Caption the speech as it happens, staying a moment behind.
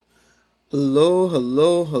Hello,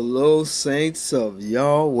 hello, hello, saints of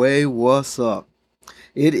Yahweh. What's up?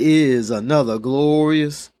 It is another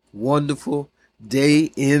glorious, wonderful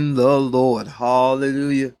day in the Lord.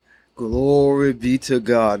 Hallelujah. Glory be to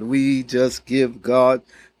God. We just give God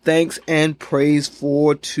thanks and praise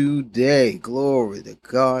for today. Glory to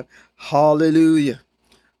God. Hallelujah.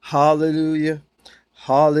 Hallelujah.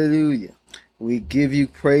 Hallelujah. We give you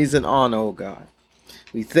praise and honor, oh God.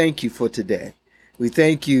 We thank you for today. We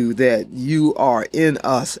thank you that you are in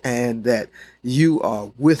us and that you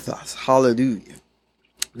are with us. Hallelujah.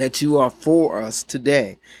 That you are for us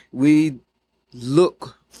today. We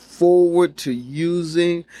look forward to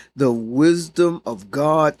using the wisdom of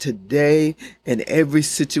God today in every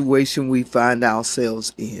situation we find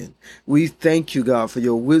ourselves in. We thank you, God, for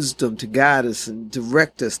your wisdom to guide us and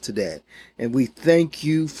direct us today. And we thank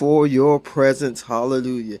you for your presence.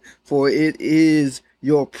 Hallelujah. For it is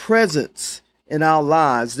your presence in our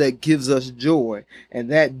lives that gives us joy, and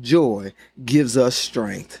that joy gives us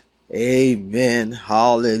strength. Amen.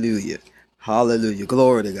 Hallelujah. Hallelujah.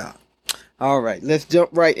 Glory to God. All right, let's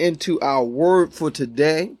jump right into our word for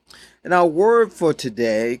today. And our word for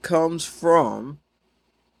today comes from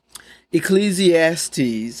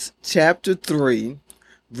Ecclesiastes chapter 3,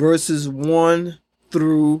 verses 1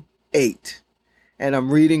 through 8. And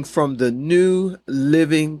I'm reading from the New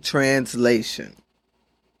Living Translation.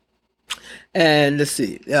 And let's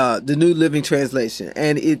see, the New Living Translation.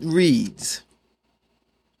 And it reads,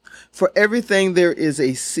 "For everything there is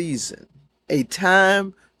a season, a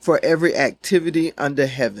time for every activity under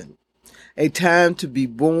heaven, a time to be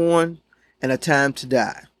born and a time to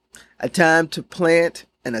die, a time to plant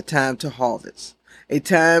and a time to harvest, a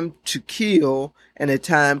time to kill and a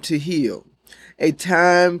time to heal, a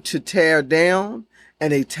time to tear down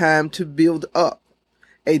and a time to build up,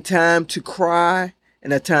 a time to cry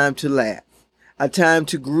and a time to laugh, a time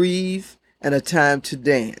to grieve and a time to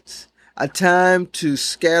dance, a time to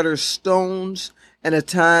scatter stones and a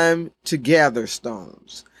time to gather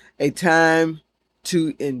stones, a time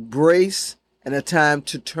to embrace and a time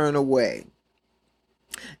to turn away,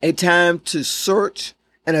 a time to search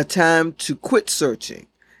and a time to quit searching,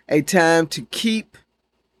 a time to keep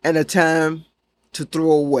and a time to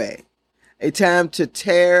throw away, a time to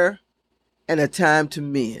tear and a time to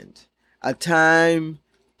mend, a time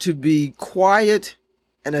to be quiet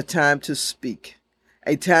and a time to speak,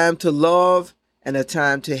 a time to love and a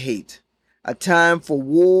time to hate, a time for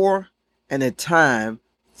war and a time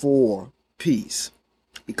for peace."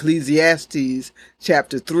 Ecclesiastes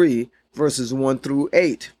chapter 3, verses 1 through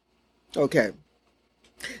 8. Okay.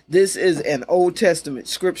 This is an Old Testament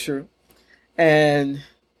scripture, and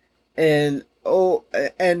and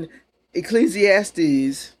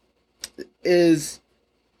Ecclesiastes is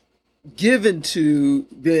given to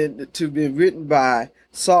be written by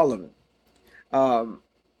Solomon.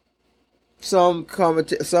 Some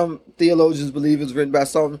theologians believe it was written by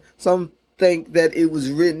Solomon. Some think that it was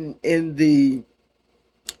written in the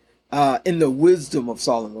wisdom of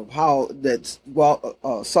Solomon, how that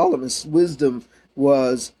Solomon's wisdom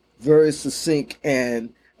was very succinct,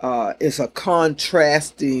 and it's a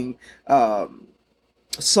contrasting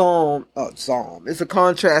psalm. It's a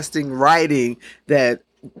contrasting writing that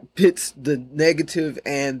pits the negative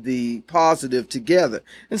and the positive together.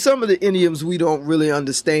 And some of the idioms we don't really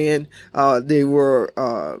understand. They were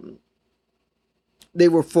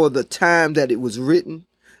for the time that it was written.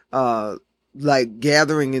 Like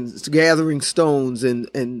gathering stones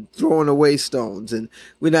and throwing away stones, and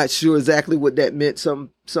we're not sure exactly what that meant.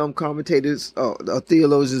 Some commentators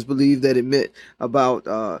theologians believe that it meant about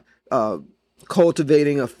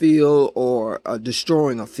cultivating a field or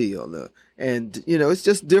destroying a field, and it's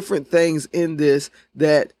just different things in this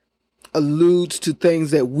that alludes to things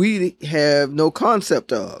that we have no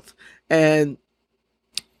concept of, and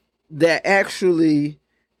that actually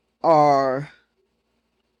are,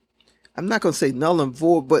 I'm not going to say null and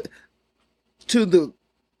void, but to the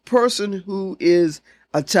person who is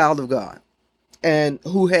a child of God and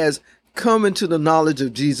who has come into the knowledge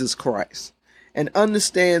of Jesus Christ and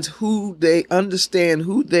understand who they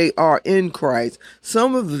are in Christ,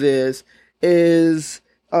 some of this is,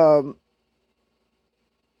 I'm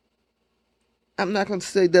not going to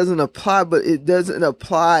say it doesn't apply, but it doesn't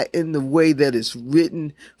apply in the way that it's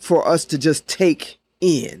written for us to just take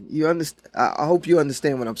in. You understand? I hope you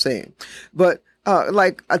understand what I'm saying. But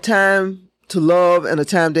like a time to love and a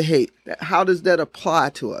time to hate, how does that apply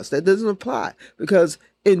to us? That doesn't apply, because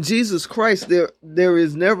in Jesus Christ there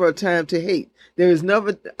is never a time to hate. There is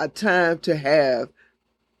never a time to have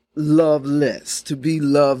love less, to be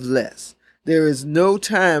loved less. There is no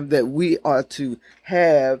time that we are to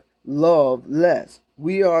have love less.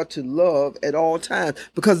 We are to love at all times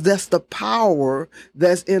because that's the power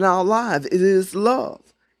that's in our lives. It is love.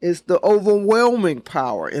 It's the overwhelming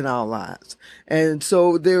power in our lives. And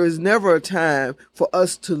so there is never a time for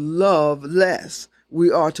us to love less. We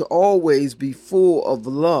are to always be full of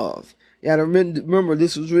love. You gotta remember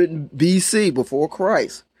this was written BC, before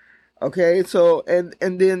Christ. Okay, so and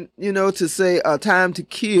then to say a time to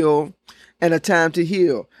kill and a time to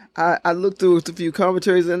heal. I looked through a few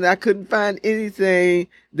commentaries and I couldn't find anything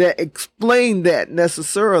that explained that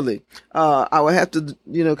necessarily. I would have to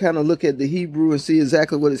kind of look at the Hebrew and see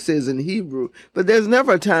exactly what it says in Hebrew. But there's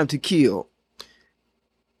never a time to kill.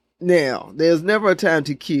 Now, there's never a time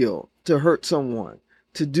to kill, to hurt someone,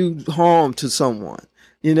 to do harm to someone.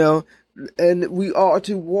 And we are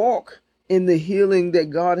to walk in the healing that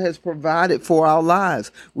God has provided for our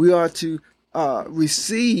lives. We are to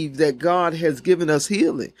receive that God has given us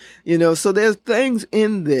healing. So there's things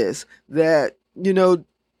in this that,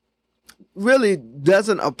 really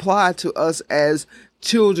doesn't apply to us as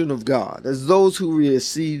children of God, as those who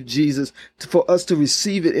receive Jesus, for us to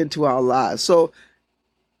receive it into our lives. So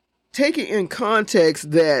taking in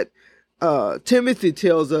context that Timothy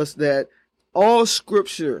tells us that all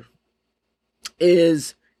scripture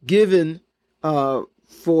is given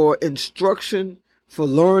for instruction, for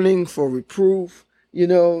learning, for reproof,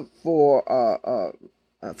 for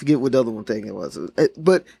I forget what the other one thing it was,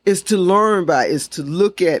 but it's to learn by, it's to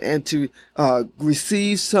look at and to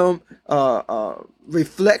receive some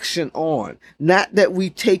reflection on, not that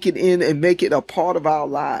we take it in and make it a part of our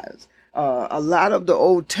lives. A lot of the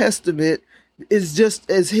Old Testament is just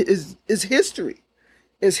is history.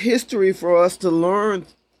 It's history for us to learn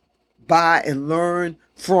by and learn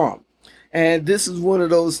from. And this is one of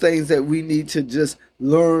those things that we need to just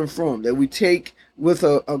learn from, that we take with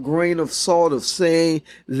a grain of salt, of saying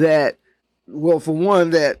that, well, for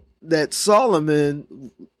one, that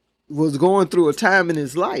Solomon was going through a time in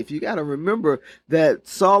his life. You got to remember that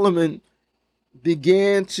Solomon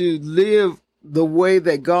began to live the way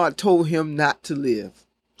that God told him not to live.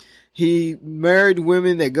 He married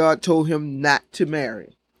women that God told him not to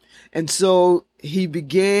marry. And so he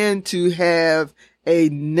began to have a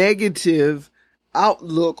negative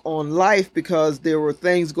outlook on life because there were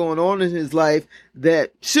things going on in his life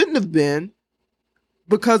that shouldn't have been,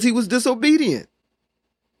 because he was disobedient.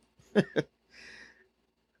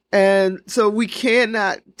 And so we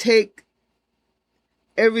cannot take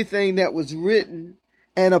everything that was written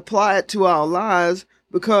and apply it to our lives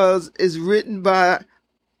because it's written by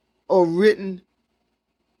or written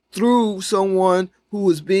through someone who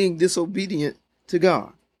was being disobedient to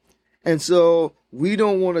God. And so we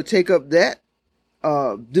don't want to take up that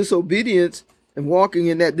disobedience and walking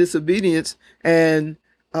in that disobedience and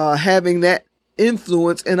having that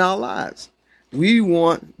influence in our lives. We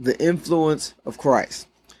want the influence of Christ.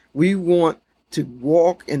 We want to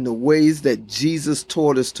walk in the ways that Jesus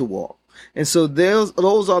taught us to walk. And so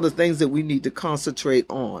those are the things that we need to concentrate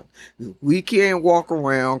on. We can't walk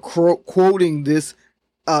around quoting this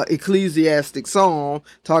ecclesiastic song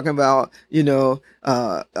talking about,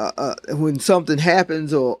 when something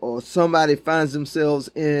happens or somebody finds themselves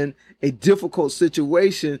in a difficult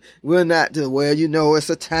situation, we're not to, it's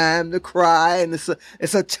a time to cry and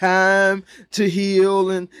it's a time to heal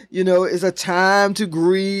and, it's a time to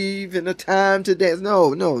grieve and a time to dance.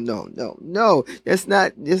 No. Let's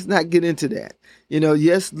not get into that.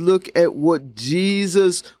 Yes, look at what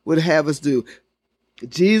Jesus would have us do.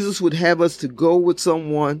 Jesus would have us to go with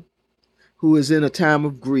someone who is in a time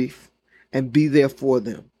of grief and be there for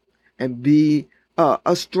them and be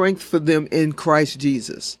a strength for them in Christ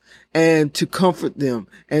Jesus, and to comfort them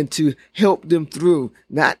and to help them through,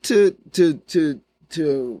 not to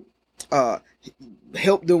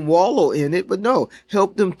help them wallow in it, but no,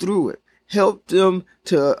 help them through it. Help them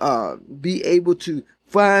to be able to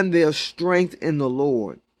find their strength in the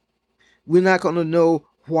Lord. We're not going to know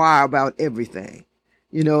why about everything.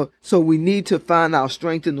 So we need to find our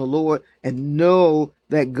strength in the Lord and know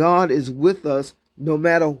that God is with us no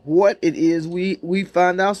matter what it is we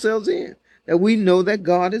find ourselves in. That we know that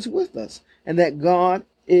God is with us and that God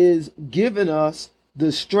is giving us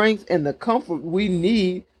the strength and the comfort we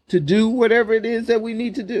need to do whatever it is that we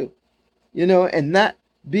need to do. And not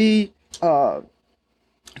be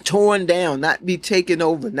torn down, not be taken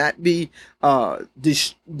over, not be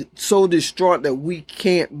so distraught that we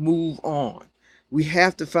can't move on. We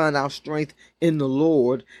have to find our strength in the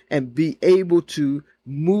Lord and be able to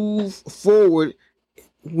move forward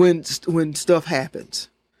when stuff happens.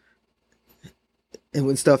 And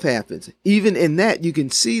when stuff happens, even in that, you can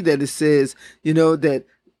see that it says, that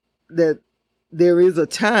there is a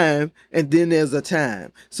time and then there's a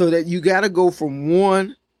time, so that you got to go from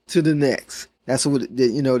one to the next. That's what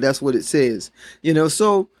that's what it says.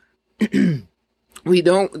 So we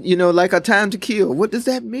don't, like a time to kill. What does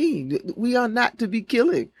that mean? We are not to be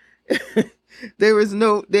killing. There is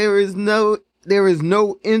no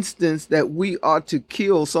instance that we are to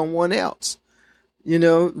kill someone else.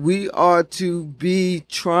 We are to be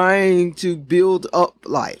trying to build up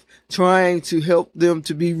life, trying to help them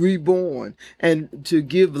to be reborn and to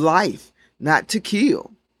give life, not to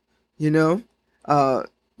kill.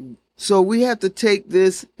 So we have to take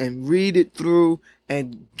this and read it through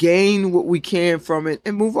and gain what we can from it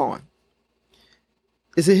and move on.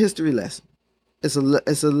 It's a history lesson. It's a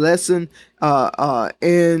lesson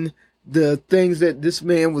in the things that this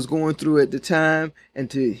man was going through at the time, and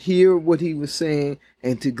to hear what he was saying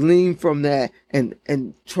and to glean from that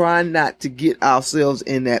and try not to get ourselves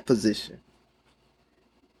in that position.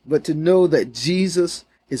 But to know that Jesus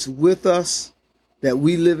is with us, that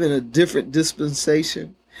we live in a different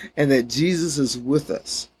dispensation, and that Jesus is with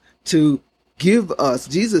us to give us.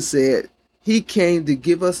 Jesus said he came to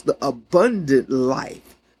give us the abundant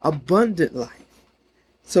life. Abundant life.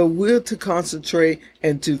 So we're to concentrate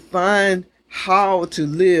and to find how to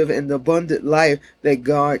live in the abundant life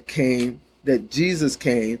that Jesus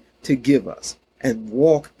came to give us, and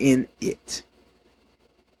walk in it.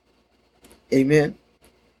 Amen.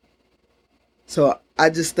 So I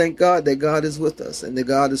just thank God that God is with us and that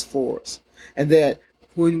God is for us. And that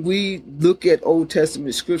when we look at Old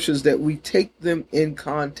Testament scriptures, that we take them in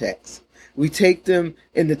context. We take them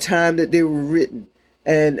in the time that they were written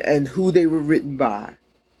and who they were written by.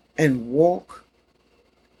 And walk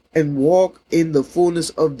in the fullness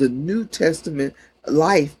of the New Testament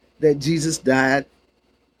life that Jesus died,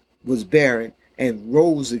 was buried, and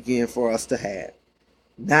rose again for us to have.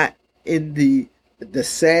 Not in the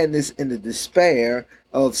sadness and the despair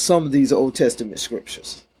of some of these Old Testament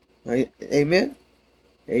scriptures. Right? Amen?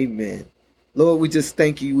 Amen. Lord, we just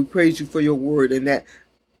thank you. We praise you for your word, and that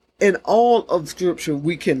in all of scripture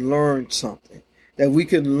we can learn something. That we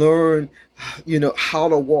can learn, how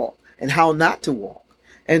to walk and how not to walk.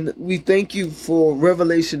 And we thank you for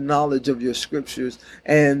revelation knowledge of your scriptures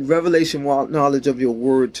and revelation knowledge of your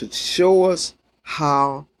word to show us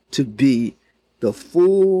how to be the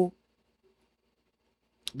full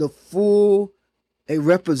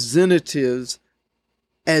representatives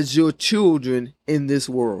as your children in this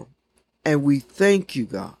world. And we thank you,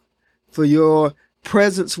 God, for your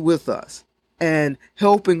presence with us and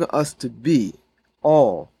helping us to be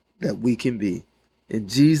all that we can be. In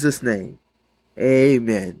Jesus' name,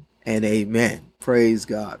 amen and amen. Praise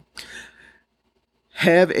God.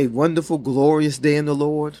 Have a wonderful, glorious day in the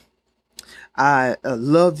Lord. I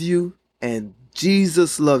love you, and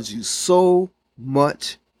Jesus loves you so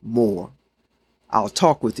much more. I'll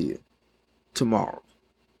talk with you tomorrow.